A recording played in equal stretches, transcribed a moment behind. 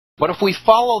But if we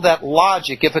follow that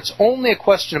logic, if it's only a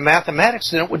question of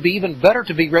mathematics, then it would be even better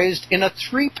to be raised in a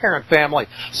 3-parent family.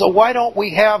 So why don't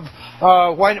we have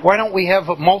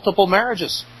multiple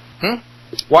marriages?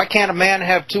 Why can't a man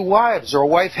have 2 wives, or a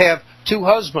wife have 2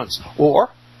 husbands?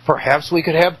 Or perhaps we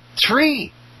could have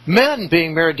 3 men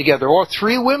being married together, or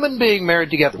 3 women being married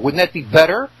together. Wouldn't that be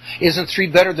better? Isn't 3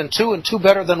 better than 2 and 2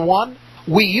 better than 1?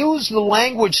 We use the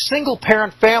language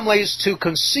single-parent families to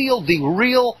conceal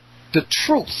the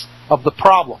truth of the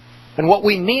problem. And what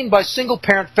we mean by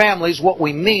single-parent families, what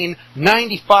we mean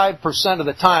 95% of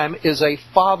the time, is a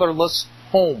fatherless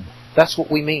home. That's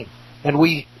what we mean. And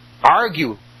we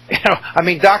argue.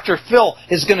 Dr. Phil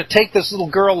is going to take this little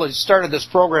girl that started this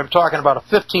program talking about a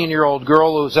 15-year-old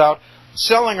girl who's out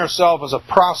selling herself as a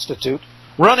prostitute,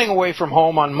 running away from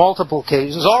home on multiple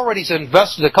occasions. Already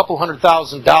invested a couple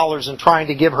 $100,000 in trying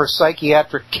to give her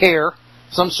psychiatric care,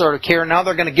 some sort of care. Now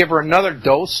they're going to give her another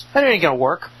dose. That ain't going to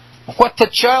work. What the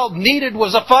child needed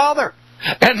was a father.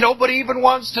 And nobody even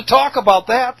wants to talk about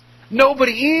that.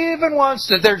 Nobody even wants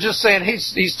to. They're just saying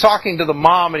he's talking to the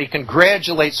mom and he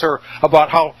congratulates her about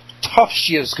how tough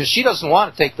she is because she doesn't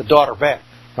want to take the daughter back.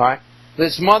 All right?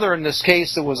 This mother in this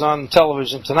case that was on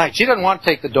television tonight, she doesn't want to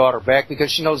take the daughter back because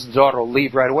she knows the daughter will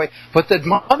leave right away. But the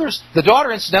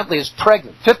daughter incidentally is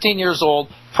pregnant, 15 years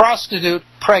old, prostitute,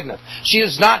 pregnant. She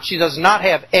does not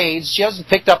have AIDS. She hasn't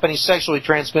picked up any sexually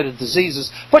transmitted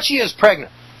diseases, but she is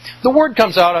pregnant. The word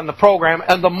comes out on the program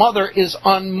and the mother is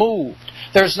unmoved.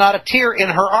 There's not a tear in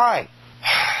her eye.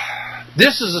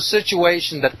 This is a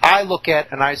situation that I look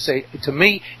at and I say, to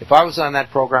me, if I was on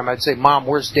that program, I'd say, Mom,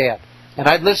 where's Dad? And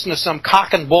I'd listen to some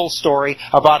cock and bull story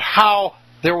about how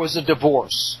there was a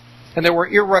divorce and there were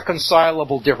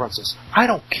irreconcilable differences. I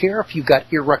don't care if you got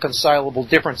irreconcilable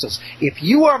differences. If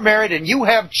you are married and you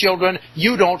have children,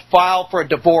 you don't file for a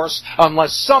divorce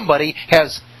unless somebody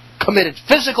has committed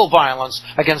physical violence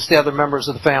against the other members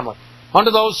of the family.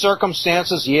 Under those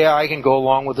circumstances, yeah, I can go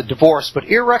along with a divorce. But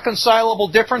irreconcilable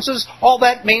differences, all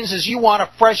that means is you want a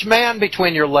fresh man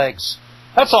between your legs.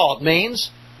 That's all it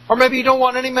means. Or maybe you don't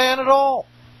want any man at all.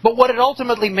 But what it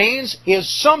ultimately means is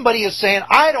somebody is saying,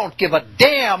 I don't give a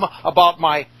damn about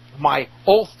my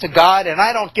oath to God, and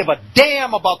I don't give a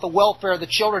damn about the welfare of the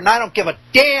children, and I don't give a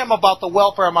damn about the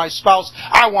welfare of my spouse.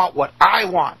 I want what I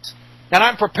want. And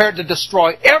I'm prepared to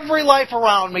destroy every life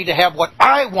around me to have what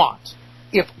I want.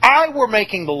 If I were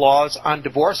making the laws on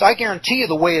divorce, I guarantee you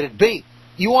the way it'd be.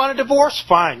 You want a divorce?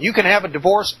 Fine. You can have a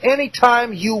divorce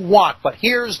anytime you want. But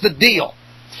here's the deal.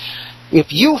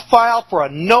 If you file for a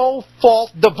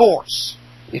no-fault divorce,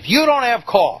 if you don't have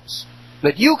cause,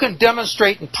 that you can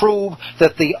demonstrate and prove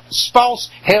that the spouse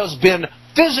has been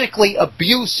physically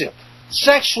abusive,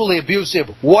 sexually abusive,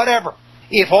 whatever,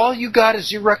 if all you got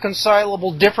is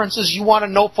irreconcilable differences, you want a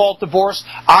no-fault divorce,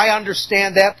 I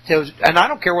understand that, and I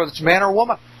don't care whether it's man or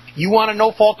woman. You want a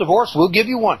no-fault divorce, we'll give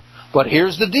you one. But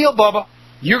here's the deal, Bubba.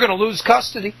 You're going to lose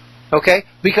custody. Okay?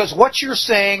 Because what you're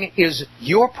saying is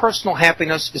your personal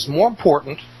happiness is more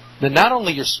important than not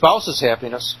only your spouse's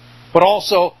happiness, but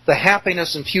also the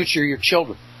happiness and future of your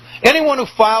children. Anyone who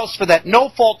files for that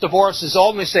no-fault divorce is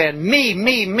only saying, me,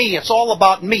 me, me, it's all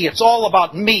about me, it's all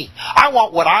about me. I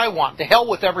want what I want. To hell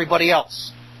with everybody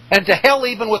else. And to hell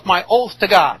even with my oath to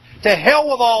God. To hell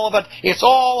with all of it. It's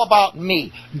all about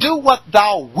me. Do what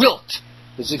thou wilt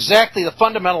is exactly the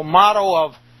fundamental motto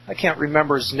of, I can't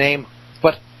remember his name,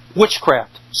 but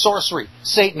witchcraft, sorcery,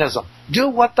 Satanism. Do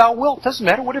what thou wilt. Doesn't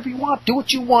matter, whatever you want. Do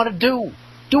what you want to do.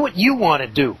 Do what you want to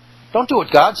do. Don't do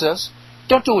what God says.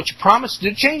 Don't do what you promised to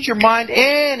do. Change your mind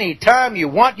any time you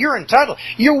want. You're entitled.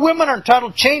 You women are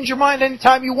entitled to change your mind any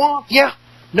time you want. Yeah.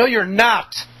 No, you're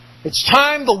not. It's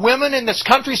time the women in this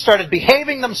country started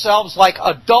behaving themselves like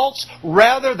adults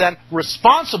rather than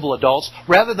responsible adults,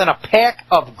 rather than a pack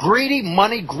of greedy,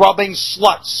 money-grubbing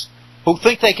sluts who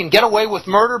think they can get away with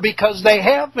murder because they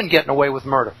have been getting away with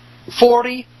murder.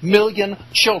 40 million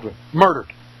children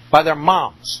murdered by their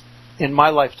moms in my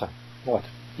lifetime. What,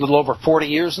 a little over 40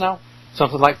 years now?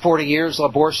 Something like 40 years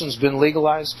abortion's been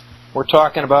legalized. We're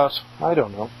talking about, I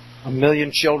don't know, 1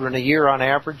 million children a year on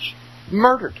average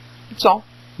murdered. That's all.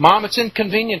 Mom, it's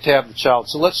inconvenient to have the child,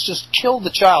 so let's just kill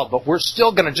the child. But we're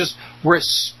still going to just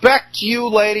respect you,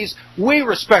 ladies. We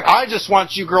respect. I just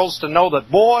want you girls to know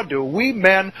that, boy, do we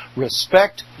men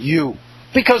respect you.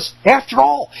 Because, after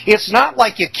all, it's not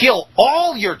like you kill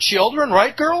all your children,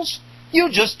 right, girls? You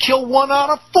just kill 1 out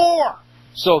of 4.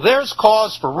 So there's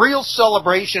cause for real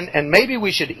celebration, and maybe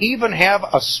we should even have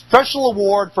a special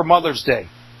award for Mother's Day.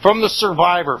 From the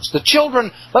survivors. The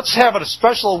children, let's have a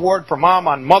special award for Mom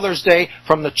on Mother's Day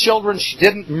from the children she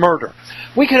didn't murder.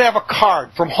 We could have a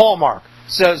card from Hallmark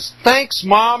says, "Thanks,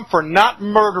 Mom, for not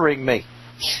murdering me."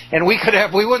 And we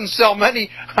wouldn't sell many.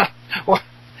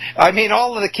 I mean,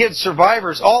 all of the kids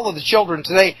survivors, all of the children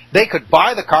today, they could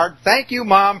buy the card, "Thank you,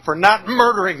 Mom, for not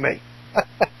murdering me."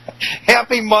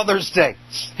 Happy Mother's Day.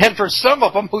 And for some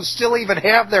of them who still even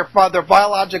have their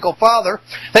biological father,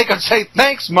 they could say,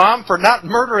 "Thanks, Mom, for not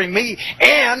murdering me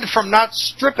and from not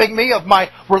stripping me of my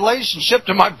relationship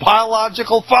to my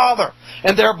biological father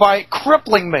and thereby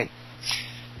crippling me."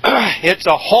 It's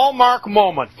a hallmark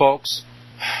moment, folks.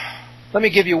 Let me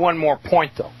give you one more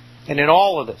point, though. And in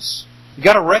all of this, you've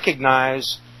got to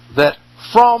recognize that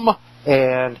from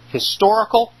an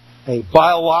historical, a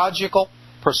biological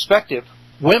perspective,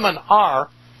 women are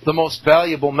the most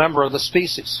valuable member of the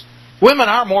species. Women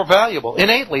are more valuable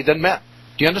innately than men.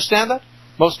 Do you understand that?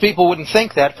 Most people wouldn't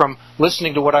think that from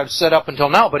listening to what I've said up until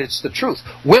now, but it's the truth.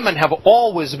 Women have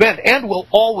always been and will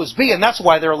always be, and that's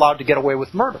why they're allowed to get away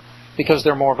with murder, because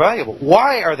they're more valuable.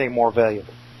 Why are they more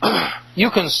valuable?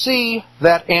 You can see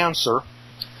that answer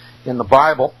in the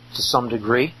Bible to some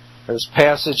degree. There's a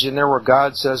passage in there where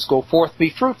God says, "Go forth, be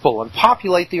fruitful, and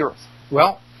populate the earth."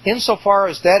 Well, insofar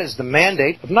as that is the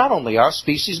mandate of not only our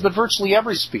species, but virtually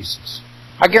every species.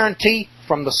 I guarantee,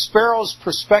 from the sparrow's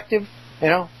perspective,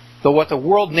 what the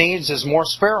world needs is more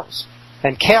sparrows.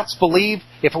 And cats believe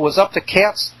if it was up to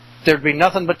cats, there'd be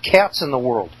nothing but cats in the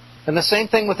world. And the same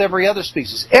thing with every other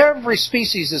species. Every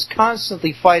species is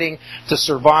constantly fighting to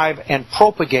survive and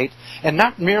propagate, and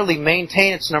not merely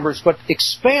maintain its numbers, but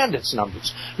expand its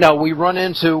numbers. Now, we run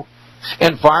into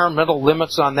environmental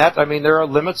limits on that. I mean, there are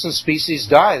limits and species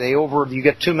die. You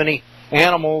get too many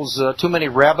animals, too many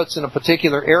rabbits in a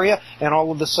particular area, and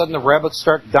all of a sudden the rabbits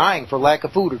start dying for lack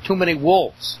of food, or too many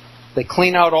wolves. They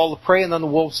clean out all the prey, and then the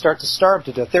wolves start to starve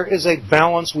to death. There is a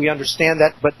balance, we understand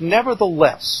that, but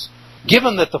nevertheless,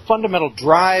 given that the fundamental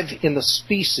drive in the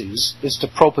species is to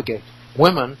propagate,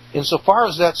 women, insofar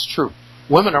as that's true,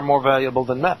 women are more valuable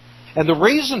than men. And the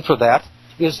reason for that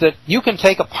is that you can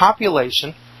take a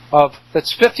population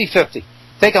that's 50-50.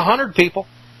 Take 100 people,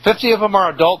 50 of them are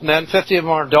adult men, 50 of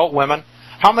them are adult women.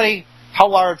 How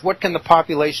large, what can the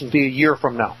population be a year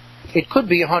from now? It could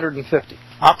be 150.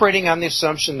 Operating on the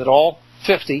assumption that all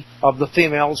 50 of the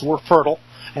females were fertile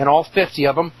and all 50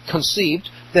 of them conceived,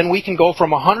 then we can go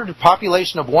from a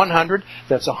population of 100,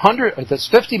 that's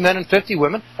 50 men and 50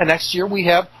 women, and next year we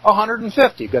have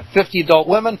 150. We've got 50 adult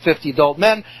women, 50 adult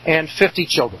men, and 50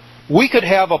 children. We could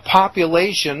have a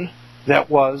population that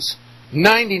was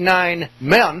 99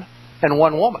 men and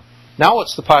 1 woman. Now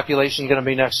what's the population going to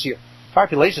be next year? The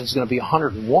population is going to be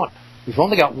 101. We've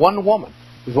only got 1 woman.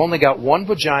 We've only got 1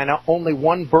 vagina, only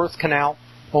 1 birth canal,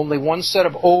 only 1 set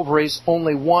of ovaries,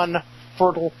 only 1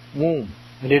 fertile womb.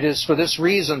 And it is for this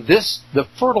reason, the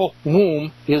fertile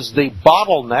womb is the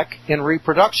bottleneck in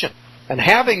reproduction. And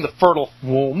having the fertile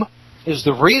womb is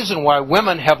the reason why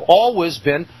women have always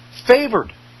been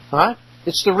favored. Right?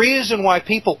 It's the reason why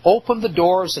people opened the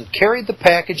doors and carried the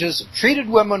packages and treated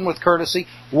women with courtesy.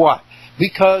 Why?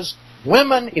 Because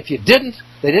women, if they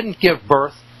didn't give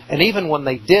birth, and even when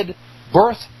they did,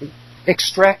 birth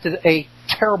extracted a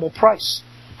terrible price.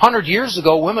 100 years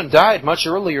ago, women died much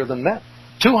earlier than men.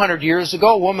 200 years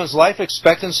ago, a woman's life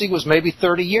expectancy was maybe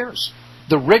 30 years.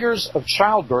 The rigors of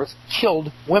childbirth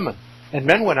killed women. And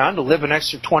men went on to live an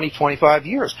extra 20, 25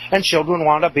 years. And children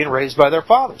wound up being raised by their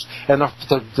fathers. And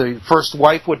the first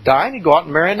wife would die and he'd go out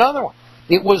and marry another one.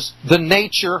 It was the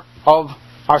nature of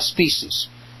our species.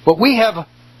 But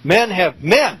men have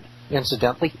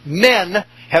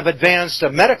advanced a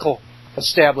medical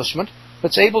establishment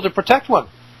that's able to protect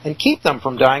women and keep them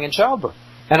from dying in childbirth.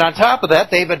 And on top of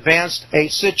that, they've advanced a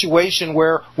situation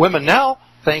where women now,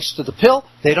 thanks to the pill,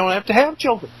 they don't have to have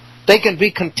children. They can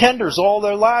be contenders all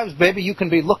their lives, baby. You can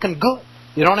be looking good.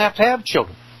 You don't have to have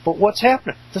children. But what's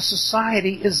happening? The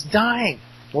society is dying.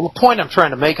 Well, the point I'm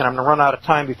trying to make, and I'm going to run out of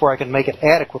time before I can make it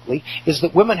adequately, is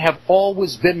that women have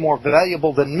always been more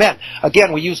valuable than men.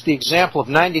 Again, we used the example of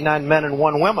 99 men and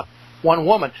 1 woman. 1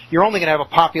 woman, you're only going to have a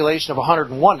population of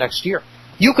 101 next year.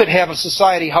 You could have a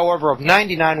society, however, of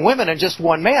 99 women and just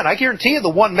 1 man. I guarantee you the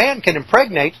 1 man can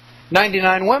impregnate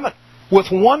 99 women. With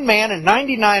 1 man and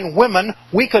 99 women,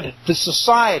 the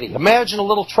society, imagine a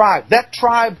little tribe. That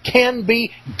tribe can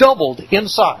be doubled in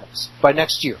size by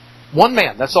next year. 1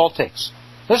 man, that's all it takes.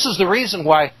 This is the reason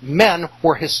why men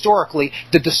were historically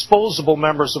the disposable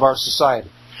members of our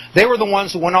society. They were the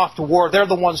ones who went off to war. They're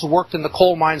the ones who worked in the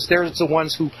coal mines. They're the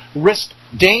ones who risked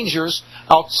dangers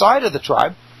outside of the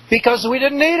tribe because we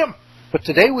didn't need them. But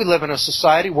today we live in a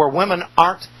society where women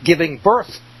aren't giving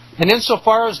birth. And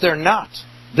insofar as they're not,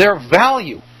 their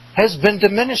value has been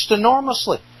diminished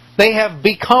enormously. They have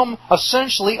become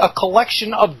essentially a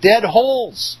collection of dead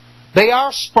holes. They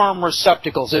are sperm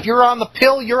receptacles. If you're on the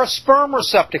pill, you're a sperm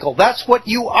receptacle. That's what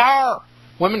you are.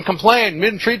 Women complain,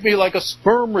 men treat me like a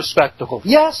sperm receptacle.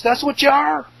 Yes, that's what you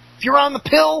are. If you're on the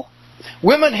pill,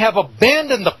 women have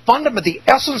abandoned the fundament, the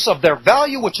essence of their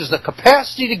value, which is the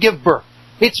capacity to give birth.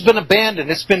 It's been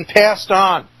abandoned. It's been passed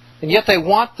on. And yet they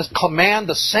want to command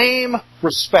the same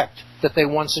respect that they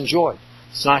once enjoyed.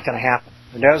 It's not going to happen.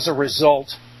 And as a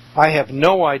result, I have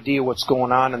no idea what's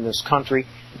going on in this country,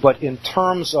 but in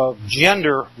terms of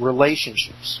gender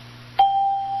relationships,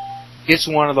 it's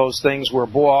one of those things where,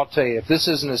 boy, I'll tell you, if this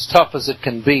isn't as tough as it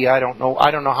can be, I don't know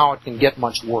how it can get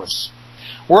much worse.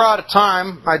 We're out of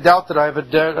time. I doubt that I've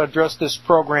addressed this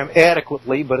program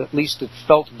adequately, but at least it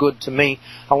felt good to me.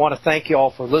 I want to thank you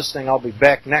all for listening. I'll be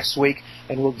back next week,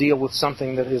 and we'll deal with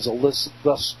something that is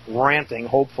less ranting,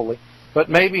 hopefully. But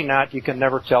maybe not. You can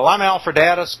never tell. I'm Alfred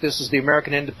Adask. This is the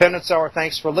American Independence Hour.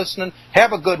 Thanks for listening.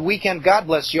 Have a good weekend. God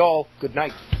bless you all. Good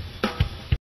night.